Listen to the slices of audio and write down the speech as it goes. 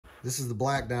This is the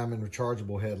Black Diamond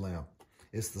rechargeable headlamp.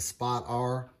 It's the Spot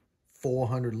R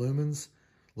 400 lumens.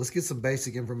 Let's get some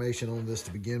basic information on this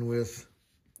to begin with.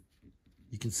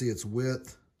 You can see its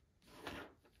width,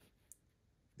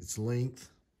 its length.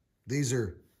 These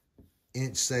are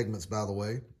inch segments, by the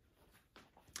way.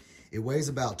 It weighs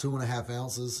about 2.5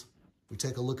 ounces. We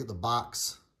take a look at the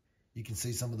box. You can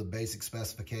see some of the basic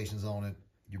specifications on it.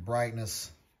 Your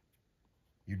brightness,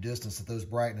 your distance at those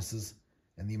brightnesses,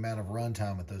 and the amount of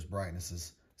runtime at those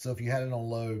brightnesses. So if you had it on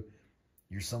low,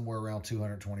 you're somewhere around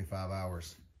 225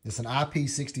 hours. It's an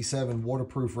IP67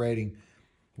 waterproof rating,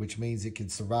 which means it can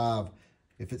survive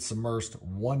if it's submersed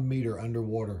 1 meter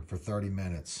underwater for 30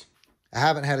 minutes. I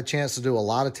haven't had a chance to do a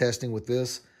lot of testing with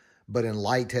this, but in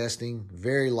light testing,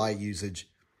 very light usage.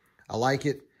 I like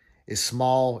it. It's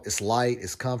small, it's light,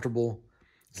 it's comfortable.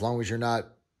 As long as you're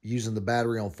not using the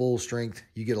battery on full strength,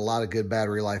 you get a lot of good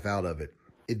battery life out of it.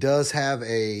 It does have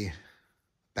a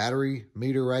battery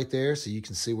meter right there, so you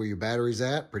can see where your battery's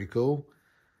at. Pretty cool.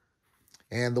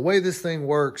 And the way this thing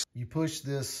works, you push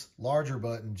this larger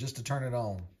button just to turn it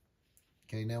on.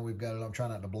 Okay, now we've got it. I'm trying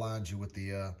not to blind you with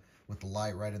the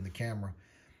light right in the camera.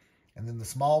 And then the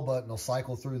small button will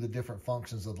cycle through the different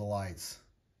functions of the lights.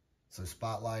 So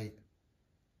spotlight,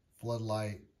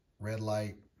 floodlight, red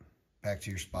light, back to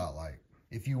your spotlight.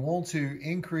 If you want to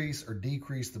increase or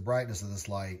decrease the brightness of this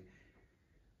light,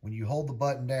 when you hold the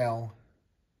button down,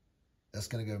 that's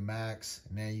going to go max.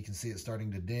 And now you can see it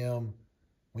starting to dim.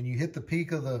 When you hit the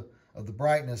peak of the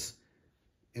brightness,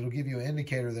 it'll give you an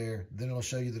indicator there. Then it'll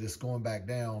show you that it's going back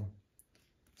down.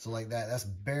 So like that, that's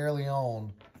barely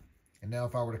on. And now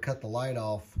if I were to cut the light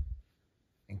off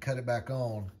and cut it back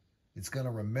on, it's going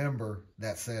to remember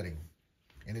that setting.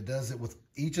 And it does it with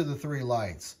each of the 3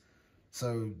 lights.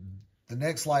 So the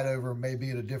next light over may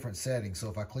be at a different setting. So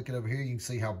if I click it over here, you can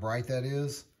see how bright that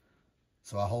is.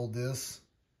 So I hold this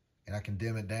and I can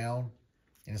dim it down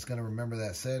and it's going to remember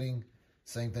that setting.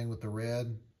 Same thing with the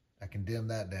red. I can dim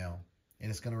that down and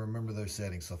it's going to remember those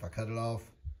settings. So if I cut it off,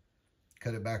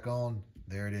 cut it back on,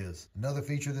 there it is. Another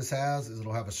feature this has is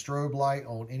it'll have a strobe light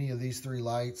on any of these 3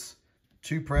 lights.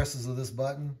 2 presses of this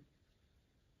button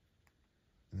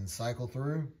and then cycle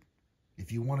through.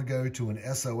 If you want to go to an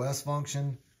SOS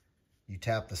function, you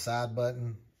tap the side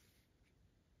button.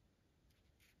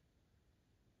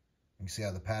 You can see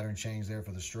how the pattern changed there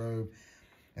for the strobe.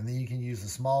 And then you can use the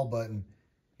small button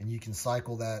and you can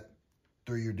cycle that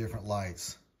through your different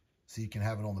lights. So you can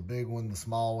have it on the big one, the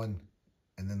small one,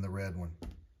 and then the red one.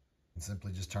 And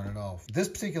simply just turn it off. This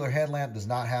particular headlamp does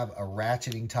not have a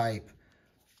ratcheting type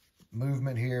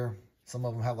movement here. Some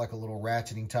of them have like a little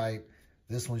ratcheting type.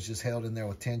 This one's just held in there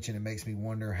with tension. It makes me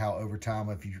wonder how over time,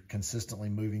 if you're consistently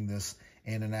moving this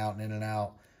in and out and in and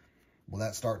out, will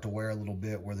that start to wear a little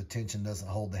bit where the tension doesn't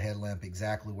hold the headlamp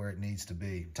exactly where it needs to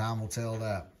be? Time will tell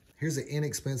that. Here's an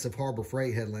inexpensive Harbor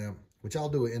Freight headlamp, which I'll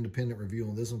do an independent review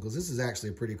on this one because this is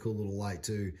actually a pretty cool little light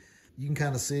too. You can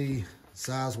kind of see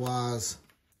size-wise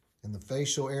in the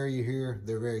facial area here,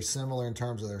 they're very similar in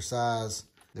terms of their size.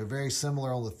 They're very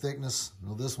similar on the thickness.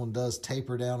 Now this one does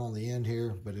taper down on the end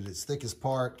here, but at its thickest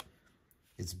part,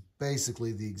 it's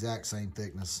basically the exact same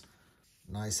thickness.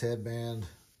 Nice headband,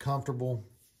 comfortable.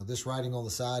 Now this writing on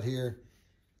the side here,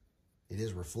 it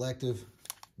is reflective.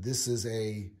 This is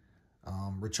a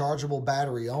rechargeable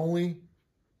battery only.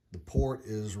 The port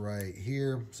is right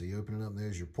here. So you open it up, and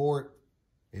there's your port.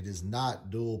 It is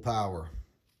not dual power.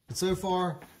 But so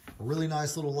far, a really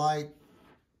nice little light,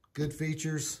 good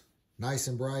features, nice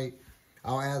and bright.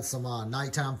 I'll add some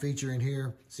nighttime feature in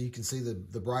here so you can see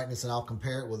the brightness, and I'll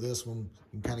compare it with this one.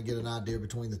 You can kind of get an idea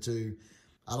between the two.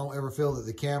 I don't ever feel that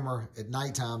the camera at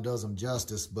nighttime does them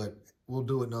justice, but we'll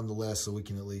do it nonetheless so we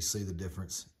can at least see the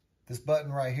difference. This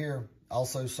button right here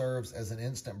also serves as an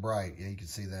instant bright. Yeah, you can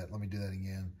see that. Let me do that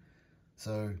again.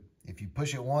 So if you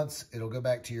push it once, it'll go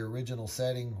back to your original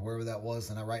setting, wherever that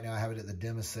was. And right now I have it at the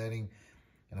dimmest setting.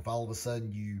 And if all of a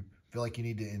sudden you feel like you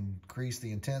need to increase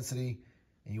the intensity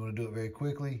and you want to do it very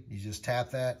quickly, you just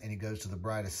tap that and it goes to the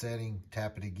brightest setting.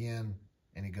 Tap it again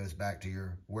and it goes back to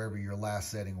wherever your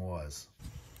last setting was.